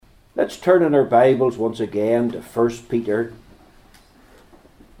Let's turn in our Bibles once again to 1 Peter.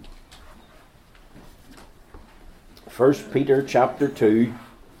 1 Peter chapter 2.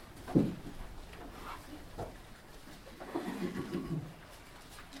 And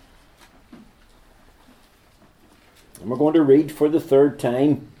we're going to read for the third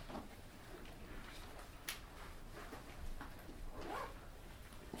time.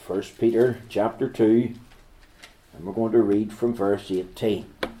 1 Peter chapter 2. And we're going to read from verse 18.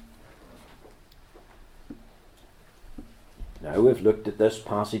 Now we've looked at this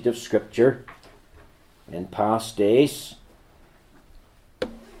passage of Scripture in past days.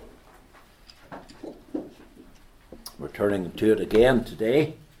 We're turning to it again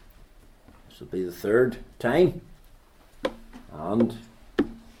today. This will be the third time. And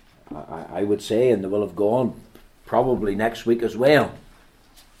I would say, and they will have gone probably next week as well,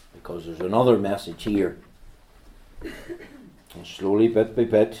 because there's another message here. And slowly, bit by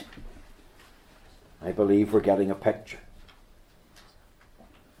bit, I believe we're getting a picture.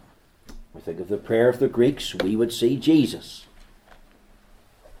 We think of the prayer of the Greeks, we would see Jesus.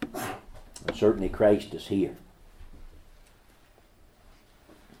 And certainly Christ is here.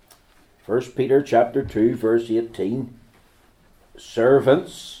 1 Peter chapter 2, verse 18.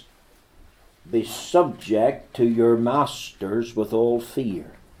 Servants, be subject to your masters with all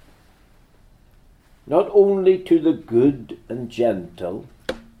fear, not only to the good and gentle,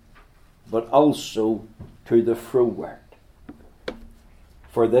 but also to the froward.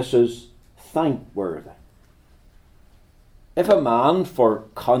 For this is thankworthy. If a man for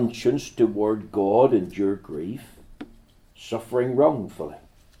conscience toward God endure grief, suffering wrongfully.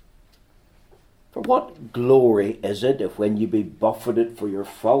 For what glory is it if when you be buffeted for your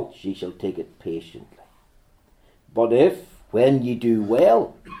faults ye shall take it patiently? But if when ye do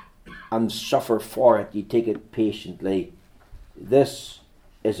well and suffer for it ye take it patiently, this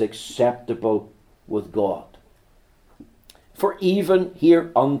is acceptable with God. For even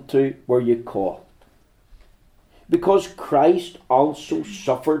hereunto were ye called, because Christ also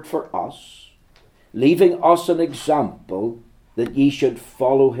suffered for us, leaving us an example that ye should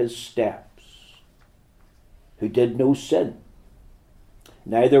follow his steps, who did no sin,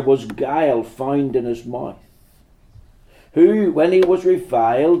 neither was guile found in his mouth, who, when he was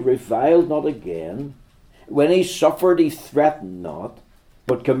reviled not again, when he suffered, he threatened not,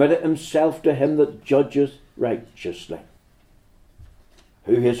 but committed himself to him that judgeth righteously,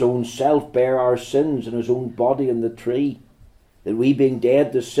 who his own self bare our sins in his own body in the tree, that we being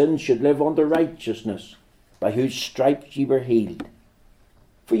dead to sin should live unto righteousness, by whose stripes ye were healed.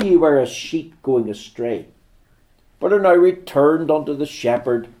 For ye were as sheep going astray, but are now returned unto the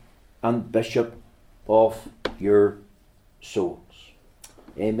shepherd and bishop of your souls.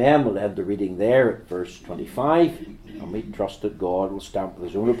 Amen. We'll end the reading there at verse 25, and we trust that God will stamp with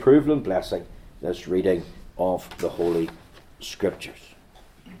his own approval and blessing this reading of the Holy Scriptures.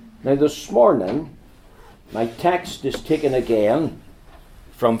 Now this morning, my text is taken again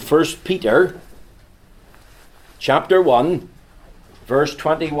from 1 Peter chapter 1, verse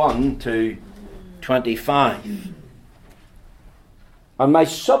 21 to 25. And my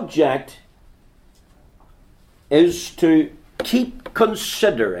subject is to keep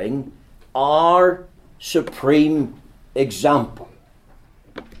considering our supreme example.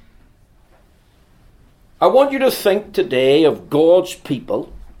 I want you to think today of God's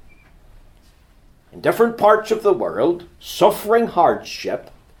people in different parts of the world, suffering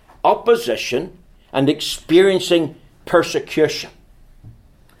hardship, opposition, and experiencing persecution.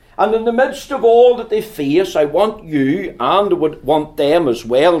 And in the midst of all that they face, I want you, and would want them as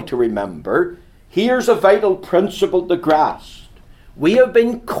well, to remember, here's a vital principle to grasp. We have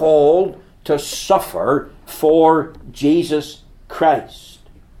been called to suffer for Jesus Christ.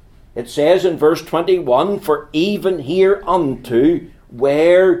 It says in verse 21, for even hereunto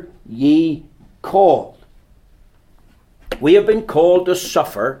were ye called. We have been called to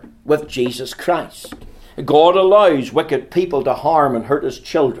suffer with Jesus Christ. God allows wicked people to harm and hurt his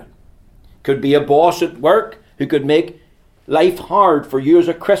children. Could be a boss at work who could make life hard for you as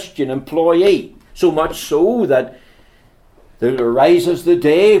a Christian employee. So much so that there arises the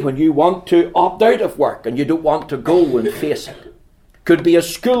day when you want to opt out of work and you don't want to go and face it. Could be a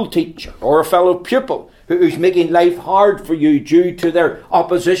school teacher or a fellow pupil who's making life hard for you due to their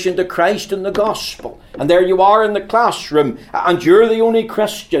opposition to Christ and the gospel. And there you are in the classroom, and you're the only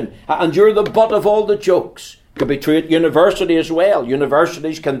Christian, and you're the butt of all the jokes. Could be true at university as well.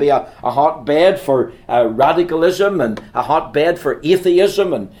 Universities can be a hotbed for radicalism and a hotbed for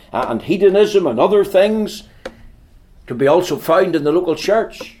atheism and hedonism and other things. Could be also found in the local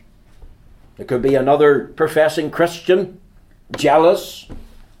church. There could be another professing Christian, jealous,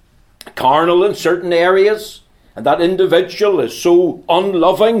 carnal in certain areas, and that individual is so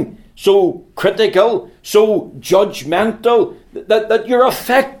unloving, so critical, so judgmental, that you're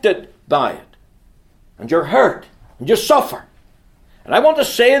affected by it. And you're hurt, and you suffer. And I want to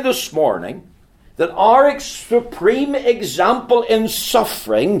say this morning that our supreme example in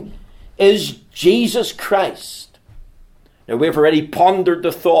suffering is Jesus Christ. Now, we've already pondered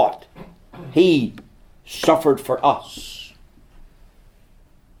the thought. He suffered for us.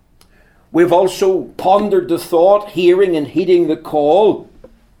 We've also pondered the thought, hearing and heeding the call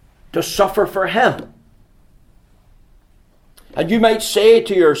to suffer for him. And you might say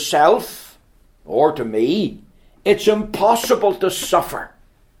to yourself, or to me, it's impossible to suffer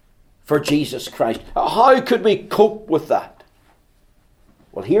for Jesus Christ. How could we cope with that?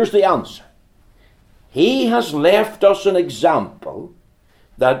 Well, here's the answer. He has left us an example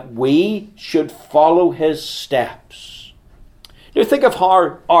that we should follow his steps. Now think of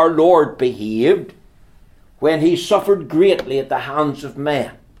how our Lord behaved when he suffered greatly at the hands of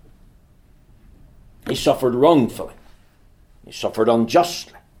men. He suffered wrongfully. He suffered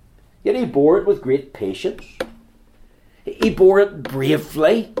unjustly. Yet he bore it with great patience. He bore it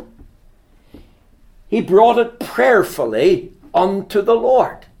bravely. He brought it prayerfully unto the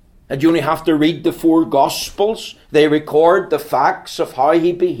Lord. And you only have to read the 4 Gospels. They record the facts of how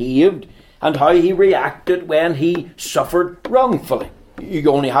he behaved and how he reacted when he suffered wrongfully. You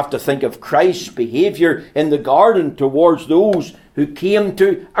only have to think of Christ's behaviour in the garden towards those who came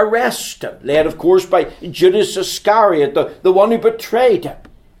to arrest him, led of course by Judas Iscariot, the one who betrayed him.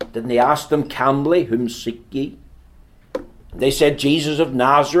 Didn't he ask them calmly, "Whom seek ye?" They said, "Jesus of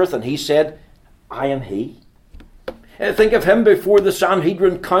Nazareth," and he said, "I am he." Think of him before the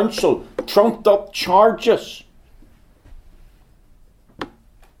Sanhedrin Council, trumped up charges,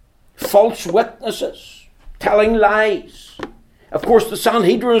 false witnesses, telling lies. Of course, the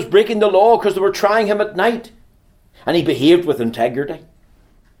Sanhedrin was breaking the law because they were trying him at night. And he behaved with integrity.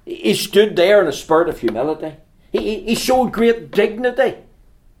 He stood there in a spirit of humility. He showed great dignity.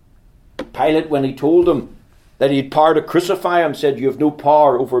 Pilate, when he told him that he had power to crucify him, said, "You have no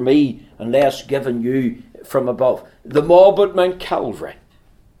power over me unless given you from above." The mob at Mount Calvary,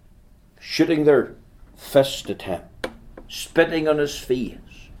 shooting their fist at him, spitting on his face,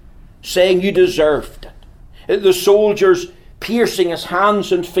 saying, "You deserved it." The soldiers piercing his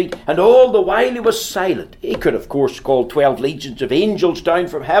hands and feet, and all the while he was silent. He could, of course, call 12 legions of angels down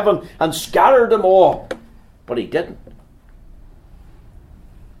from heaven and scatter them all, but he didn't.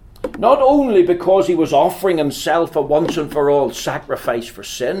 Not only because he was offering himself a once and for all sacrifice for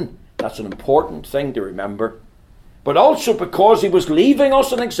sin, that's an important thing to remember, but also because he was leaving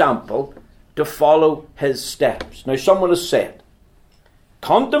us an example to follow his steps. Now, someone has said,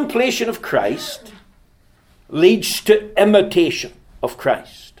 contemplation of Christ leads to imitation of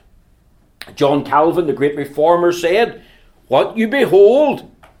Christ. John Calvin, the great reformer, said, "What you behold,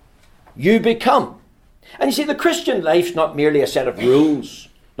 you become." And you see, the Christian life's not merely a set of rules,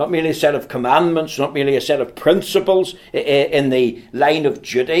 not merely a set of commandments, not merely a set of principles in the line of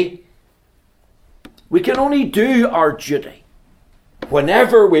duty. We can only do our duty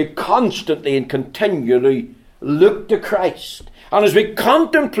whenever we constantly and continually look to Christ. And as we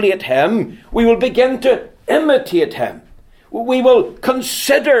contemplate him, we will begin to imitate him. We will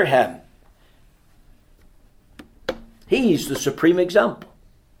consider him. He's the supreme example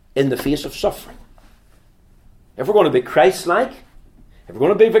in the face of suffering. If we're going to be Christ-like, if we're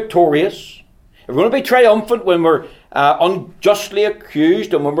going to be victorious, if we're going to be triumphant when we're unjustly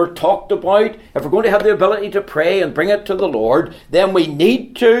accused and when we're talked about, if we're going to have the ability to pray and bring it to the Lord, then we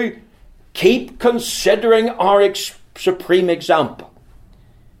need to keep considering our supreme example.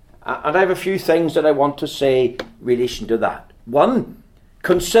 And I have a few things that I want to say in relation to that. One,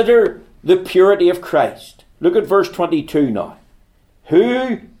 consider the purity of Christ. Look at verse 22 now.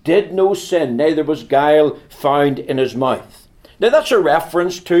 Who did no sin, neither was guile found in his mouth. Now that's a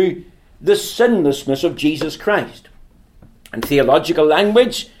reference to the sinlessness of Jesus Christ. In theological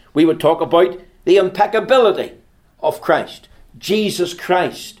language, we would talk about the impeccability of Christ. Jesus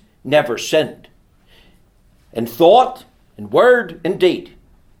Christ never sinned. In thought, in word, in deed.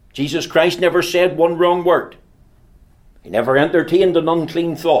 Jesus Christ never said one wrong word. He never entertained an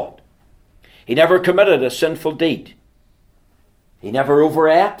unclean thought. He never committed a sinful deed. He never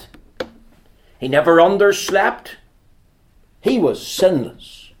overate. He never underslept. He was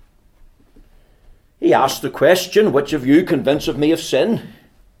sinless. He asked the question, "Which of you convinceth me of sin?"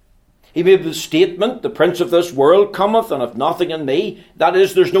 He made the statement, "The prince of this world cometh and hath nothing in me." That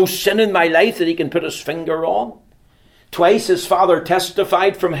is, there's no sin in my life that he can put his finger on. Twice his Father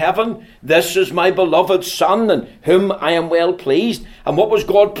testified from heaven, "This is my beloved Son, in whom I am well pleased." And what was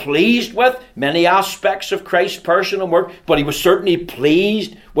God pleased with? Many aspects of Christ's person and work, but he was certainly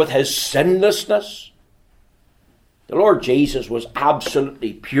pleased with his sinlessness. The Lord Jesus was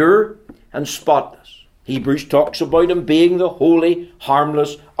absolutely pure and spotless. Hebrews talks about him being the holy,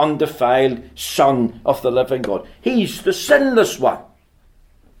 harmless, undefiled Son of the living God. He's the sinless one.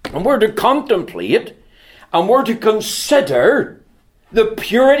 And we're to contemplate and we're to consider the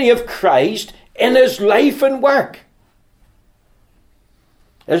purity of Christ in his life and work.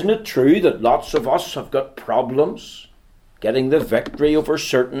 Isn't it true that lots of us have got problems getting the victory over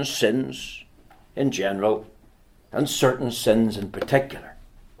certain sins in general and certain sins in particular?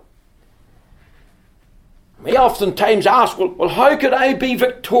 We oftentimes ask, well, how could I be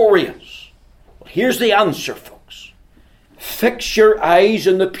victorious? Well, here's the answer, folks. Fix your eyes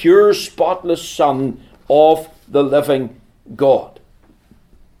on the pure, spotless Son of the living God.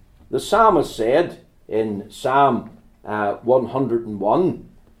 The psalmist said in Psalm 101,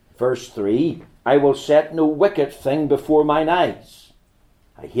 verse 3, "I will set no wicked thing before mine eyes.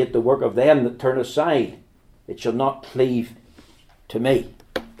 I hate the work of them that turn aside. It shall not cleave to me."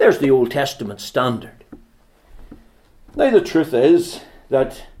 There's the Old Testament standard. Now the truth is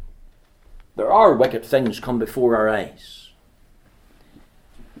that there are wicked things come before our eyes.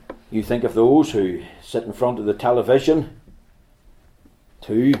 You think of those who sit in front of the television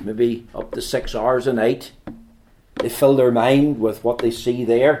 2, maybe up to 6 hours a night. They fill their mind with what they see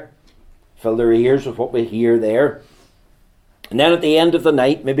there, fill their ears with what we hear there. And then at the end of the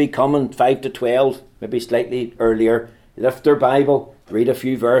night, maybe coming 5 to 12, maybe slightly earlier, they lift their Bible, read a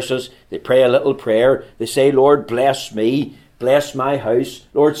few verses, they pray a little prayer, they say, "Lord, bless me, bless my house,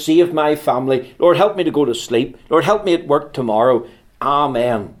 Lord, save my family, Lord, help me to go to sleep, Lord, help me at work tomorrow,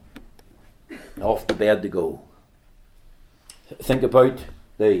 amen." Off to bed to go. Think about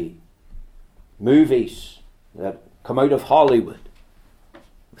the movies that come out of Hollywood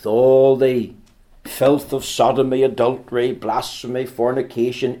with all the filth of sodomy, adultery, blasphemy,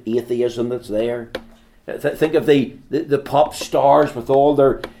 fornication, atheism that's there. Think of the pop stars with all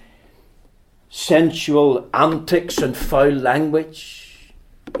their sensual antics and foul language.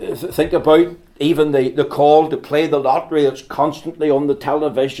 Think about even the call to play the lottery that's constantly on the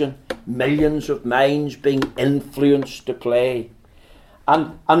television. Millions of minds being influenced to play.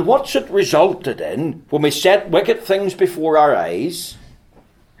 And what's it resulted in when we set wicked things before our eyes?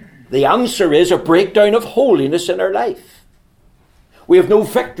 The answer is a breakdown of holiness in our life. We have no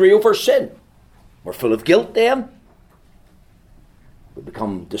victory over sin. We're full of guilt then. We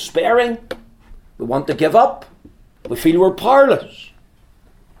become despairing. We want to give up. We feel we're powerless.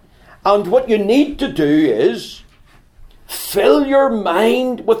 And what you need to do is fill your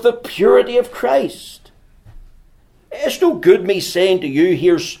mind with the purity of Christ. It's no good me saying to you,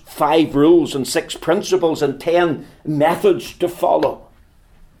 here's 5 rules and 6 principles and 10 methods to follow.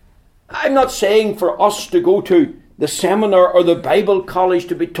 I'm not saying for us to go to the seminar or the Bible college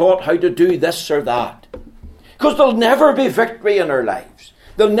to be taught how to do this or that. Because there'll never be victory in our lives.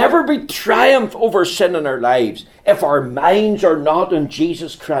 There'll never be triumph over sin in our lives if our minds are not in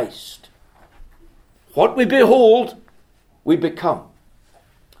Jesus Christ. What we behold, we become.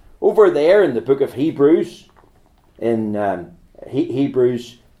 Over there in the book of Hebrews, in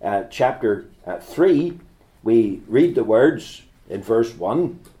Hebrews chapter 3, we read the words in verse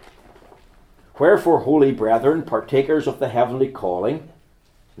 1. "Wherefore, holy brethren, partakers of the heavenly calling,"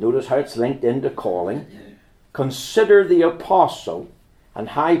 notice how it's linked into calling, "consider the apostle and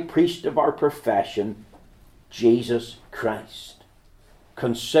high priest of our profession, Jesus Christ."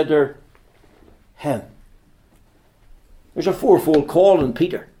 Consider him. There's a 4-fold call in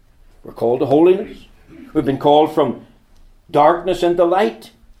Peter. We're called to holiness. We've been called from darkness into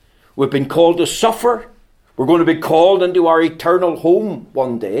light. We've been called to suffer. We're going to be called into our eternal home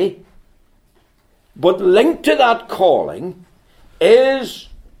one day. But linked to that calling is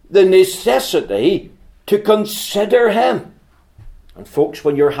the necessity to consider him. And folks,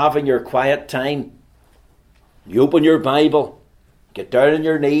 when you're having your quiet time, you open your Bible, get down on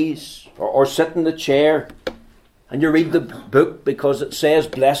your knees, or sit in the chair, and you read the book because it says,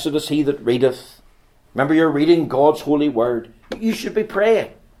 "Blessed is he that readeth." Remember, you're reading God's holy word. You should be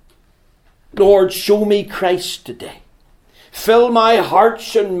praying, "Lord, show me Christ today. Fill my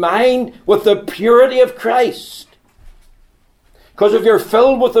heart and mind with the purity of Christ." Because if you're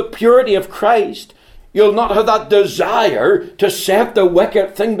filled with the purity of Christ, you'll not have that desire to set the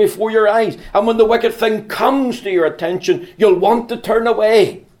wicked thing before your eyes. And when the wicked thing comes to your attention, you'll want to turn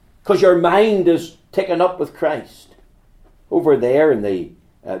away because your mind is taken up with Christ. Over there in the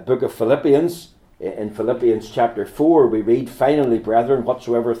book of Philippians, In Philippians chapter 4 we read, "Finally, brethren,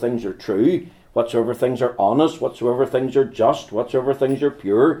 whatsoever things are true, whatsoever things are honest, whatsoever things are just, whatsoever things are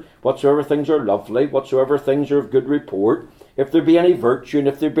pure, whatsoever things are lovely, whatsoever things are of good report, if there be any virtue and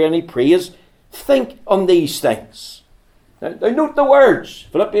if there be any praise, think on these things." Now note the words,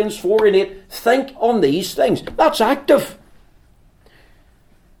 Philippians 4 and 8, think on these things. That's active.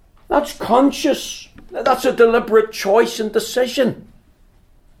 That's conscious. That's a deliberate choice and decision.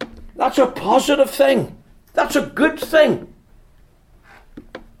 That's a positive thing. That's a good thing.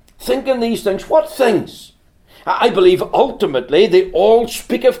 Think on these things. What things? I believe ultimately they all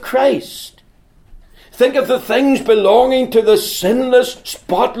speak of Christ. Think of the things belonging to the sinless,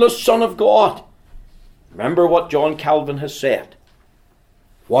 spotless Son of God. Remember what John Calvin has said.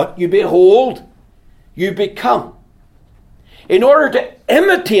 What you behold, you become. In order to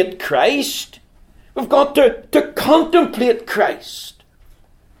imitate Christ, we've got to contemplate Christ.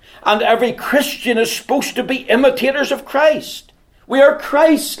 And every Christian is supposed to be imitators of Christ. We are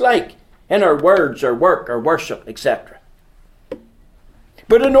Christ-like in our words, our work, our worship, etc.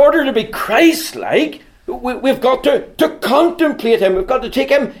 But in order to be Christ-like, we've got to contemplate Him. We've got to take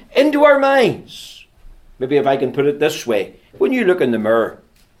Him into our minds. Maybe if I can put it this way. When you look in the mirror,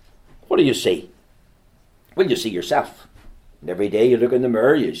 what do you see? Well, you see yourself. And every day you look in the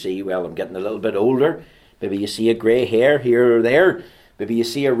mirror, you see, well, I'm getting a little bit older. Maybe you see a grey hair here or there. Maybe you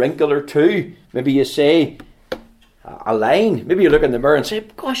see a wrinkle or two. Maybe you see a line. Maybe you look in the mirror and say,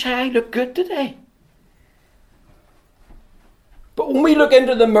 gosh, I look good today. But when we look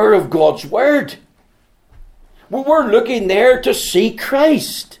into the mirror of God's Word, we're looking there to see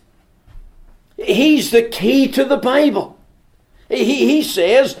Christ. He's the key to the Bible. He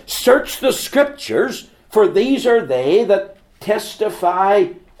says, search the Scriptures, for these are they that testify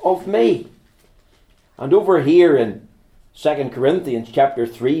of me. And over here in 2 Corinthians chapter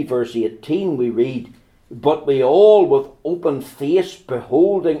 3 verse 18 we read, "But we all with open face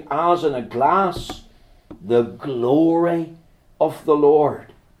beholding as in a glass the glory of the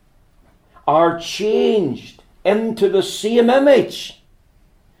Lord are changed into the same image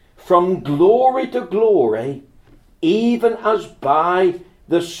from glory to glory, even as by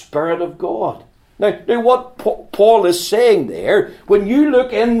the Spirit of God." Now what Paul is saying there, when you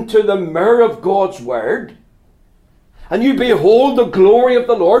look into the mirror of God's Word, and you behold the glory of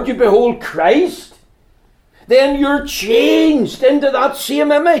the Lord, you behold Christ, then you're changed into that same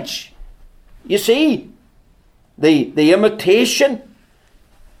image. You see, the imitation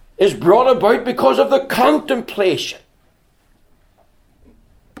is brought about because of the contemplation.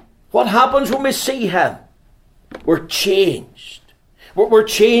 What happens when we see Him? We're changed. We're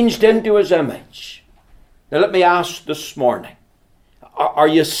changed into His image. Now let me ask this morning, are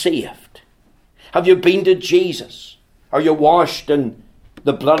you saved? Have you been to Jesus? Are you washed in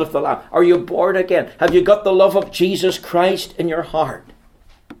the blood of the Lamb? Are you born again? Have you got the love of Jesus Christ in your heart?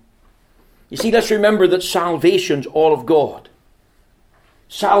 You see, let's remember that salvation's all of God.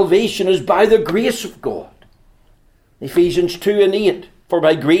 Salvation is by the grace of God. Ephesians 2 and 8. "For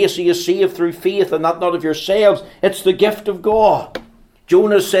by grace are you saved through faith, and that not of yourselves. It's the gift of God."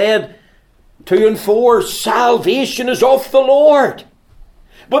 Jonah said, 2 and 4, salvation is of the Lord.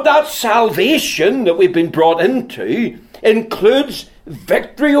 But that salvation that we've been brought into includes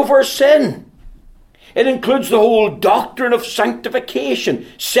victory over sin. It includes the whole doctrine of sanctification,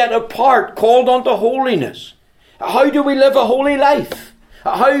 set apart, called unto holiness. How do we live a holy life?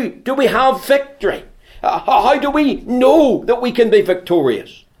 How do we have victory? How do we know that we can be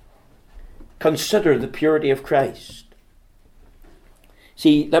victorious? Consider the purity of Christ.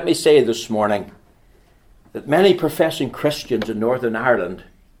 See, let me say this morning that many professing Christians in Northern Ireland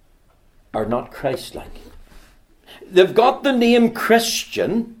are not Christ-like. They've got the name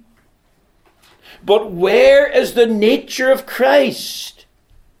Christian, but where is the nature of Christ?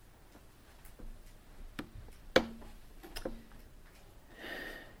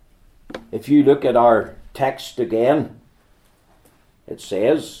 If you look at our text again, it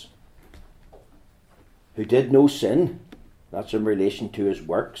says, "Who did no sin," that's in relation to his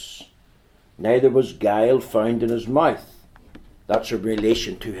works, "neither was guile found in his mouth." That's in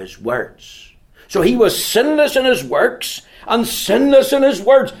relation to his words. So he was sinless in his works and sinless in his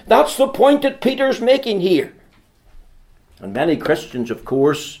words. That's the point that Peter's making here. And many Christians, of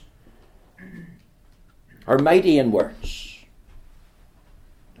course, are mighty in words.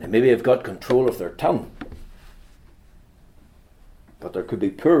 They maybe have got control of their tongue, but they could be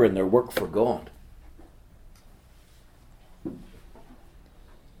poor in their work for God.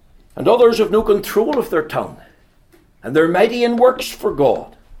 And others have no control of their tongue, and they're mighty in works for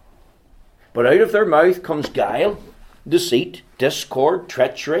God. But out of their mouth comes guile, deceit, discord,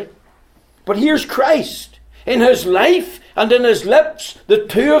 treachery. But here's Christ. In his life and in his lips, the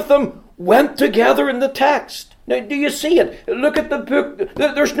two of them went together in the text. Now, do you see it? Look at the book.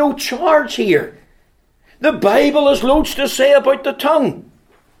 There's no charge here. The Bible has loads to say about the tongue.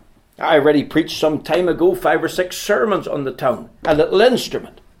 I already preached some time ago 5 or 6 sermons on the tongue, a little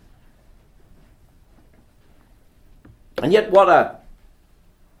instrument. And yet what a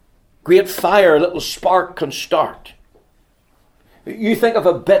great fire a little spark can start. You think of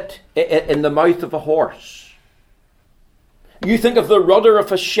a bit in the mouth of a horse. You think of the rudder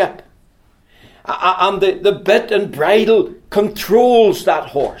of a ship. And the bit and bridle controls that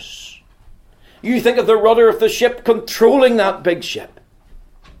horse. You think of the rudder of the ship controlling that big ship.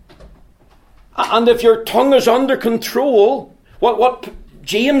 And if your tongue is under control, what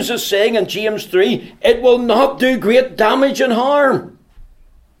James is saying in James 3, it will not do great damage and harm.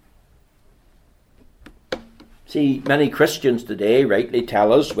 See, many Christians today rightly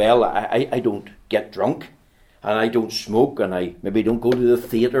tell us, well, I don't get drunk, and I don't smoke, and I maybe don't go to the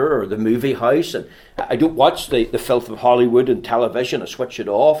theatre or the movie house, and I don't watch the filth of Hollywood and television. I switch it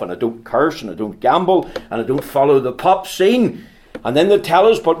off, and I don't curse, and I don't gamble, and I don't follow the pop scene. And then they tell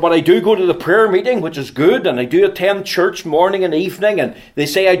us, but I do go to the prayer meeting, which is good, and I do attend church morning and evening, and they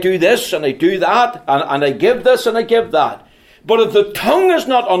say I do this and I do that, and I give this and I give that. But if the tongue is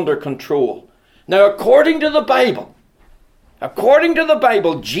not under control, now according to the Bible,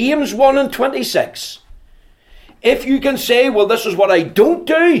 James 1 and 26, if you can say, well, this is what I don't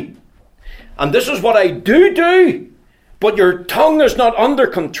do, and this is what I do, but your tongue is not under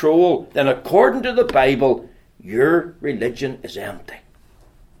control, then according to the Bible, your religion is empty.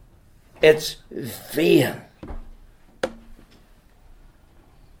 It's vain.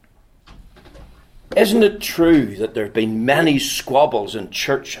 Isn't it true that there have been many squabbles in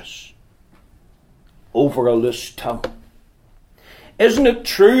churches over a loose tongue? Isn't it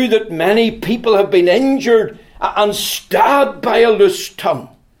true that many people have been injured and stabbed by a loose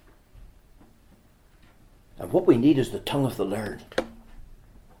tongue? And what we need is the tongue of the learned.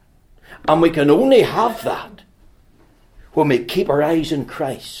 And we can only have that when we keep our eyes in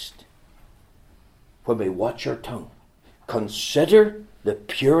Christ, when we watch our tongue. Consider the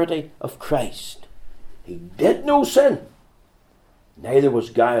purity of Christ. He did no sin, neither was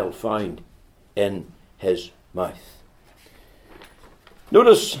guile found in his mouth.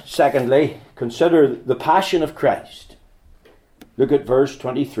 Notice, secondly, consider the passion of Christ. Look at verse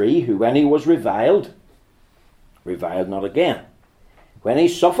 23. Who, when he was reviled not again. When he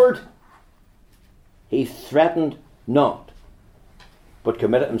suffered, he threatened not, but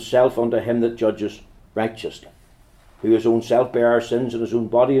committed himself unto him that judges righteously, who his own self bare our sins in his own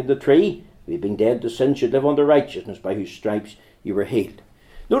body in the tree, who being dead to sin should live unto righteousness, by whose stripes you were healed.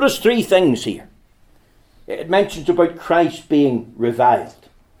 Notice 3 things here. It mentions about Christ being reviled.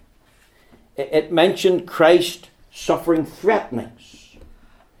 It mentioned Christ suffering threatenings.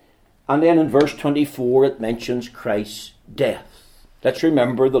 And then in verse 24 it mentions Christ's death. Let's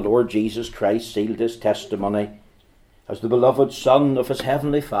remember the Lord Jesus Christ sealed his testimony as the beloved Son of his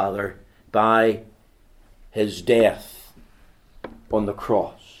heavenly Father by his death on the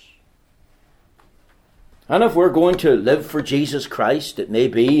cross. And if we're going to live for Jesus Christ, it may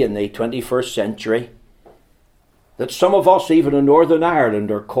be in the 21st century that some of us, even in Northern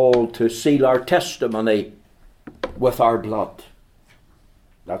Ireland, are called to seal our testimony with our blood.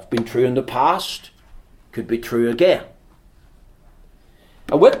 That's been true in the past, could be true again.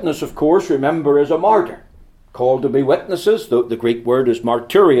 A witness, of course, remember, is a martyr. Called to be witnesses, the Greek word is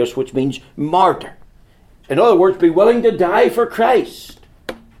martyrios, which means martyr. In other words, be willing to die for Christ.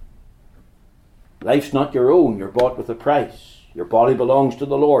 Life's not your own, you're bought with a price. Your body belongs to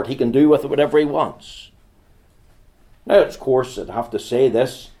the Lord. He can do with it whatever he wants. Now, of course, I'd have to say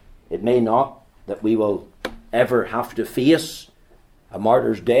this, it may not that we will ever have to face a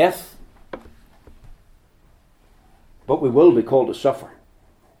martyr's death, but we will be called to suffer.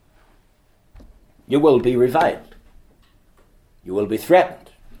 You will be reviled. You will be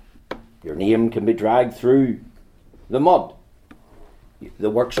threatened. Your name can be dragged through the mud. The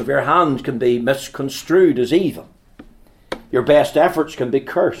works of your hands can be misconstrued as evil. Your best efforts can be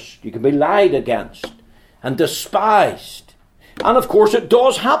cursed. You can be lied against and despised. And of course it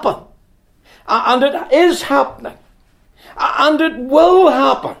does happen. And it is happening. And it will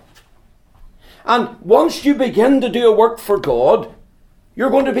happen. And once you begin to do a work for God,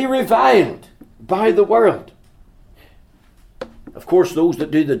 you're going to be reviled by the world. Of course, those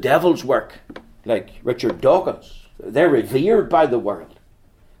that do the devil's work, like Richard Dawkins, they're revered by the world.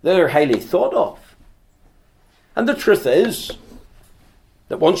 They're highly thought of. And the truth is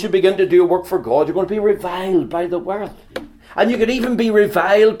that once you begin to do a work for God, you're going to be reviled by the world. And you could even be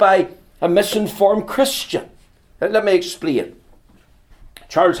reviled by a misinformed Christian. Let me explain.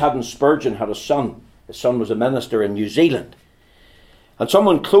 Charles Haddon Spurgeon had a son. His son was a minister in New Zealand. And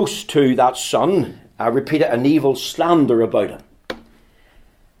someone close to that son repeated an evil slander about him.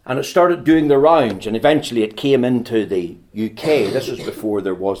 And it started doing the rounds, and eventually it came into the UK. This was before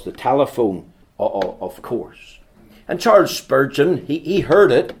there was the telephone, of course. And Charles Spurgeon, he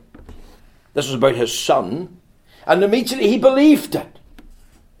heard it. This was about his son. And immediately he believed it.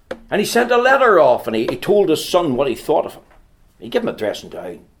 And he sent a letter off, and he told his son what he thought of him. He gave him a dressing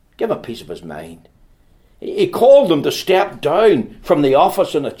down, gave him a piece of his mind. He called him to step down from the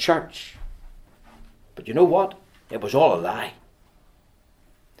office in a church. But you know what? It was all a lie.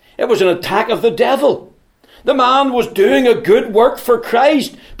 It was an attack of the devil. The man was doing a good work for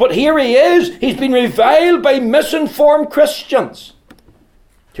Christ, but here he is. He's been reviled by misinformed Christians.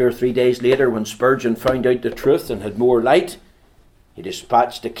 2 or 3 days later, when Spurgeon found out the truth and had more light, he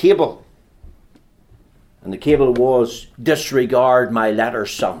dispatched a cable. And the cable was, "Disregard my letter,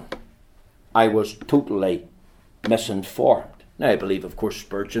 son. I was totally misinformed." Now, I believe, of course,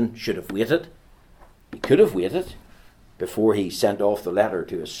 Spurgeon should have waited. He could have waited before he sent off the letter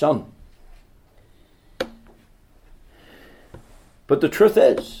to his son. But the truth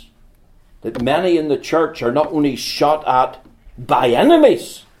is that many in the church are not only shot at by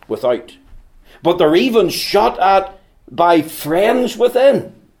enemies without, but they're even shot at by friends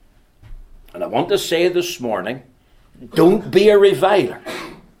within. And I want to say this morning, don't be a reviler.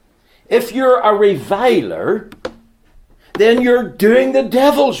 If you're a reviler, then you're doing the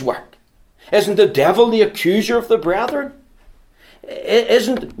devil's work. Isn't the devil the accuser of the brethren?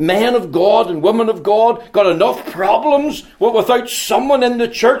 Isn't men of God and women of God got enough problems without someone in the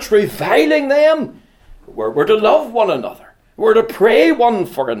church reviling them? We're to love one another. We're to pray one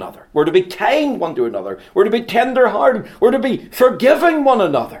for another. We're to be kind one to another. We're to be tender-hearted. We're to be forgiving one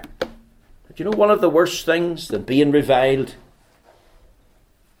another. But you know one of the worst things than being reviled?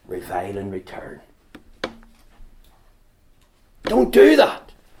 Revile in return. Don't do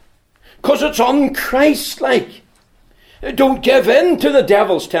that. Because it's un-Christ-like. Don't give in to the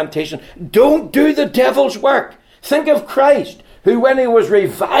devil's temptation. Don't do the devil's work. Think of Christ, who when he was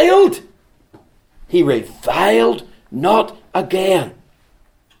reviled, he reviled not again.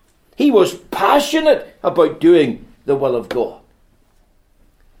 He was passionate about doing the will of God.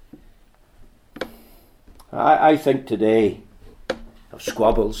 I think today of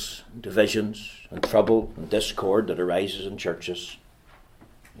squabbles, and divisions, and trouble, and discord that arises in churches.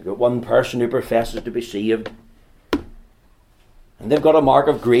 You've got one person who professes to be saved, and they've got a mark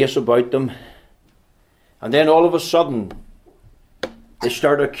of grace about them, and then all of a sudden they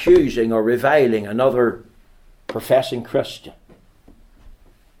start accusing or reviling another professing Christian.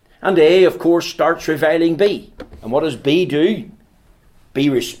 And A, of course, starts reviling B. And what does B do? B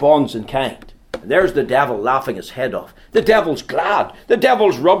responds in kind. And there's the devil laughing his head off. The devil's glad. The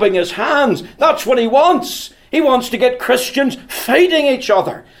devil's rubbing his hands. That's what he wants. He wants to get Christians fighting each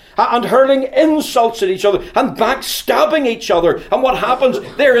other and hurling insults at each other and backstabbing each other. And what happens?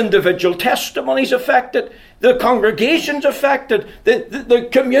 Their individual testimonies affected. The congregation's affected. The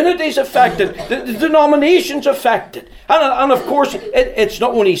community's affected. The denomination's affected. And of course, it's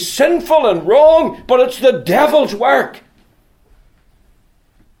not only sinful and wrong, but it's the devil's work.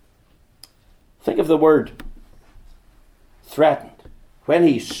 Think of the word threatened. When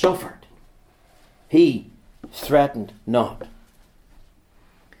he suffered, he threatened not.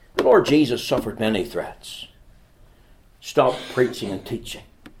 The Lord Jesus suffered many threats. Stop preaching and teaching.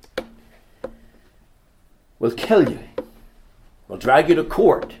 We'll kill you. We'll drag you to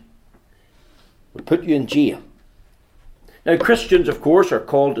court. We'll put you in jail. Now, Christians, of course, are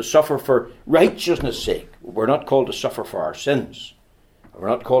called to suffer for righteousness' sake. We're not called to suffer for our sins. We're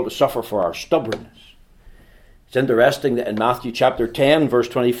not called to suffer for our stubbornness. It's interesting that in Matthew chapter 10, verse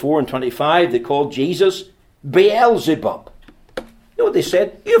 24 and 25, they called Jesus Beelzebub. You know what they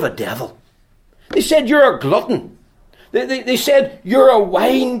said? You have a devil. They said you're a glutton. They said you're a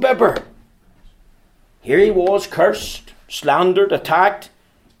wine bibber. Here he was, cursed, slandered, attacked,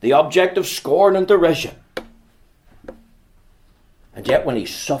 the object of scorn and derision. And yet when he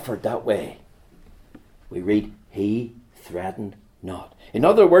suffered that way, we read, he threatened not. In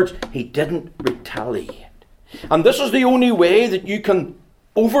other words, he didn't retaliate. And this is the only way that you can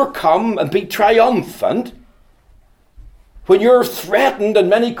overcome and be triumphant when you're threatened, and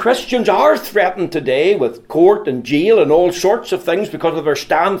many Christians are threatened today with court and jail and all sorts of things because of their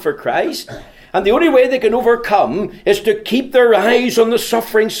stand for Christ. And the only way they can overcome is to keep their eyes on the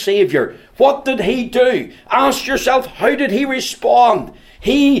suffering Saviour. What did he do? Ask yourself, how did he respond?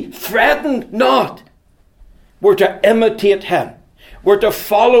 He threatened not. We're to imitate him. We're to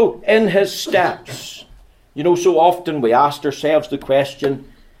follow in his steps. You know, so often we ask ourselves the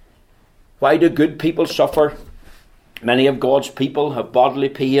question, why do good people suffer? Many of God's people have bodily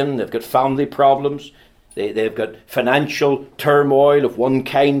pain, they've got family problems, they've got financial turmoil of one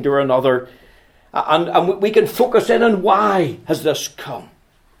kind or another. And we can focus in on why has this come.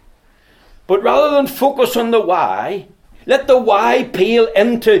 But rather than focus on the why, let the why pale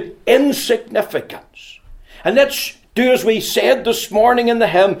into insignificance. And let's do as we said this morning in the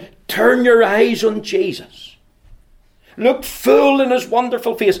hymn, turn your eyes on Jesus. Look full in his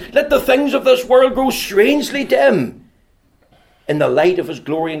wonderful face. Let the things of this world grow strangely dim in the light of his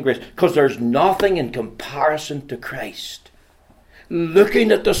glory and grace. Because there's nothing in comparison to Christ.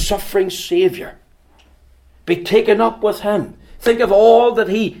 Looking at the suffering Saviour. Be taken up with him. Think of all that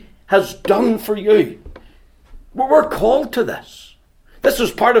he has done for you. We're called to this. This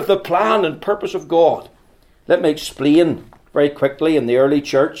is part of the plan and purpose of God. Let me explain very quickly. In the early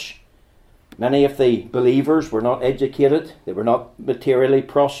church, many of the believers were not educated. They were not materially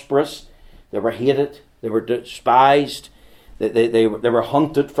prosperous. They were hated. They were despised. They were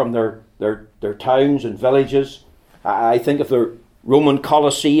hunted from their towns and villages. I think of the Roman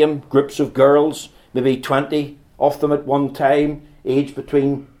Colosseum, groups of girls, maybe 20 of them at one time, aged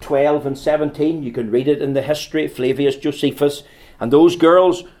between 12 and 17. You can read it in the history, Flavius Josephus. And those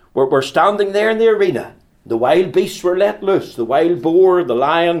girls were standing there in the arena. The wild beasts were let loose, the wild boar, the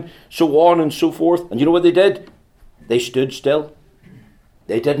lion, so on and so forth. And you know what they did? They stood still.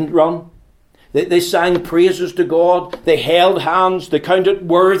 They didn't run. They sang praises to God. They held hands. They counted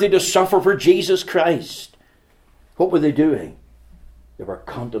worthy to suffer for Jesus Christ. What were they doing? They were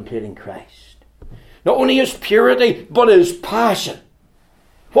contemplating Christ. Not only his purity, but his passion.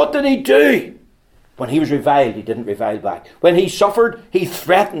 What did he do? When he was reviled, he didn't revile back. When he suffered, he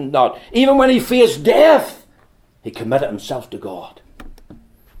threatened not. Even when he faced death, he committed himself to God.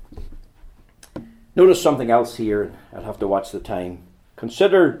 Notice something else here. I'll have to watch the time.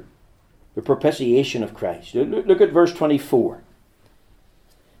 Consider the propitiation of Christ. Look at verse 24.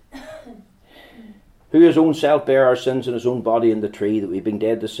 Who his own self bare our sins in his own body in the tree, that we being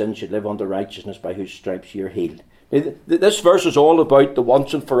dead to sin should live unto righteousness, by whose stripes ye are healed. Now, this verse is all about the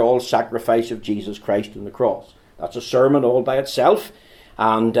once and for all sacrifice of Jesus Christ on the cross. That's a sermon all by itself,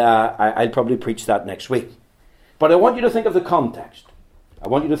 and I'll probably preach that next week. But I want you to think of the context. I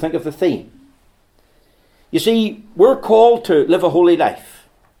want you to think of the theme. You see, we're called to live a holy life.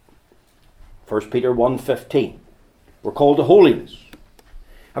 1 Peter 1:15. We're called to holiness.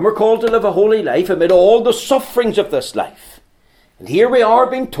 And we're called to live a holy life amid all the sufferings of this life. And here we are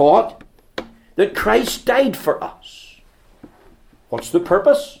being taught that Christ died for us. What's the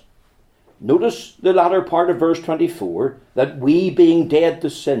purpose? Notice the latter part of verse 24, that we being dead to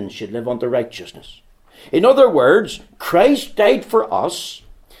sin should live unto righteousness. In other words, Christ died for us,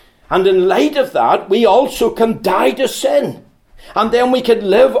 and in light of that, we also can die to sin. And then we can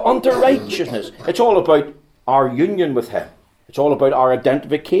live unto righteousness. It's all about our union with him. It's all about our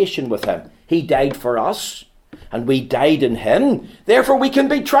identification with him. He died for us, and we died in him. Therefore, we can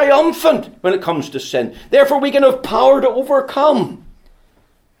be triumphant when it comes to sin. Therefore, we can have power to overcome.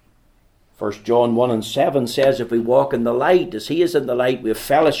 1 John 1:7 says, if we walk in the light, as he is in the light, we have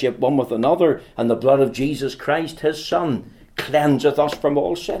fellowship one with another, and the blood of Jesus Christ, his Son, cleanseth us from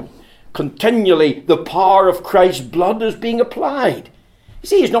all sin. Continually, the power of Christ's blood is being applied. You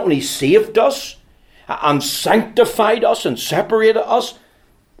see, he's not only saved us, and sanctified us and separated us,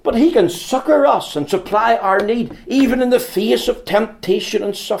 but he can succour us and supply our need even in the face of temptation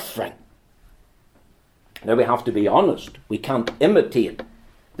and suffering. Now we have to be honest. We can't imitate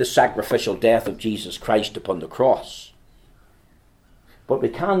the sacrificial death of Jesus Christ upon the cross. But we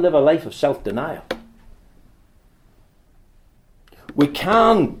can live a life of self-denial. We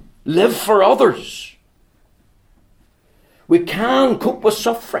can live for others. We can cope with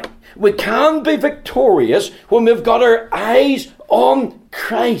suffering. We can be victorious when we've got our eyes on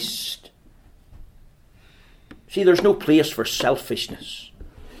Christ. See, there's no place for selfishness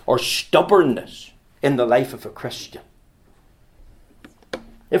or stubbornness in the life of a Christian.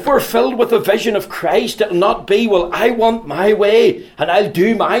 If we're filled with a vision of Christ, it'll not be, well, I want my way, and I'll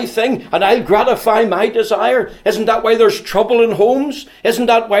do my thing, and I'll gratify my desire. Isn't that why there's trouble in homes? Isn't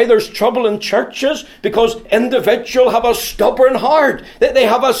that why there's trouble in churches? Because individuals have a stubborn heart. They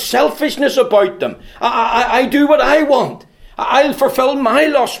have a selfishness about them. I do what I want. I'll fulfill my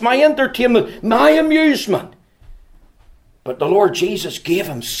lust, my entertainment, my amusement. But the Lord Jesus gave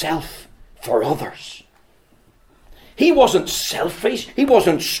himself for others. He wasn't selfish. He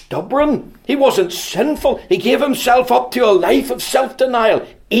wasn't stubborn. He wasn't sinful. He gave himself up to a life of self-denial,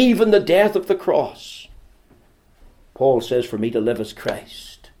 even the death of the cross. Paul says, for me to live is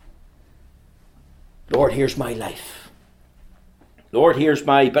Christ. Lord, here's my life. Lord, here's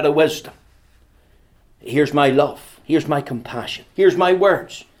my bit of wisdom. Here's my love. Here's my compassion. Here's my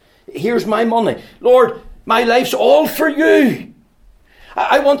words. Here's my money. Lord, my life's all for you.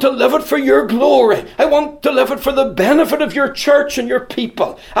 I want to live it for your glory. I want to live it for the benefit of your church and your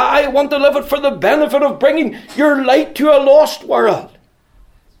people. I want to live it for the benefit of bringing your light to a lost world.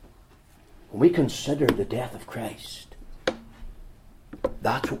 When we consider the death of Christ,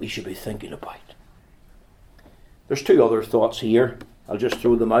 that's what we should be thinking about. There's two other thoughts here. I'll just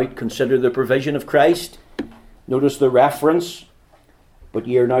throw them out. Consider the provision of Christ. Notice the reference. But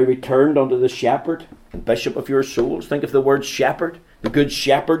ye are now returned unto the shepherd and bishop of your souls. Think of the word shepherd. The good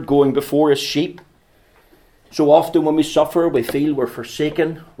shepherd going before his sheep. So often when we suffer, we feel we're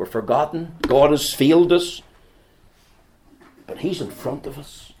forsaken, we're forgotten. God has failed us. But he's in front of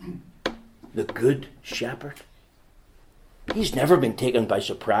us. The good shepherd. He's never been taken by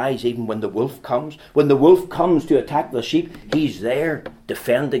surprise, even when the wolf comes. When the wolf comes to attack the sheep, he's there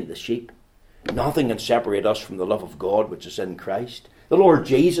defending the sheep. Nothing can separate us from the love of God which is in Christ. The Lord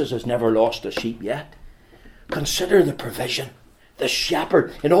Jesus has never lost a sheep yet. Consider the provision, the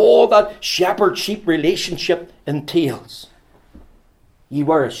shepherd, and all that shepherd-sheep relationship entails. Ye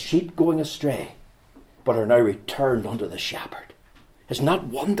were as sheep going astray, but are now returned unto the shepherd. Isn't that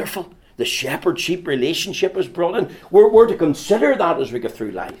wonderful? The shepherd-sheep relationship is brought in. We're to consider that as we go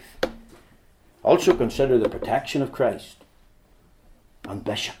through life. Also consider the protection of Christ and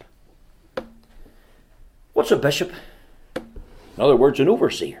bishop. What's a bishop? In other words, an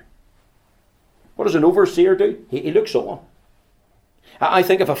overseer. What does an overseer do? He looks on. I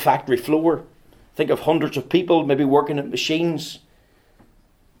think of a factory floor. Think of hundreds of people maybe working at machines.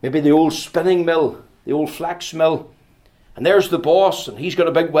 Maybe the old spinning mill, the old flax mill. And there's the boss, and he's got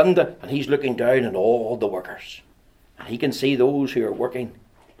a big window, and he's looking down at all the workers. And he can see those who are working,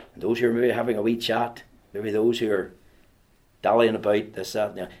 and those who are maybe having a wee chat, maybe those who are dallying about this,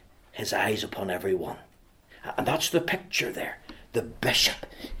 that, and his eyes upon everyone. And that's the picture there. The bishop.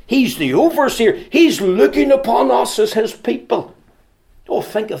 He's the overseer. He's looking upon us as his people. Oh,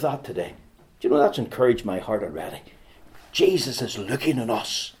 think of that today. Do you know that's encouraged my heart already? Jesus is looking at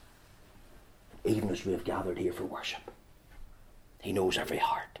us, even as we have gathered here for worship. He knows every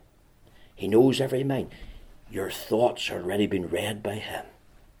heart. He knows every mind. Your thoughts are already been read by him.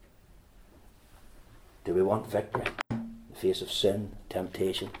 Do we want victory in the face of sin,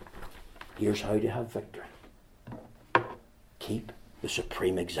 temptation? Here's how to have victory. Keep the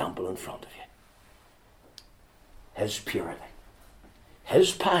supreme example in front of you. His purity.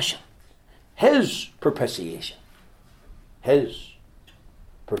 His passion. His propitiation. His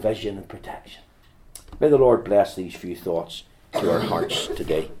provision and protection. May the Lord bless these few thoughts to our hearts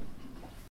today.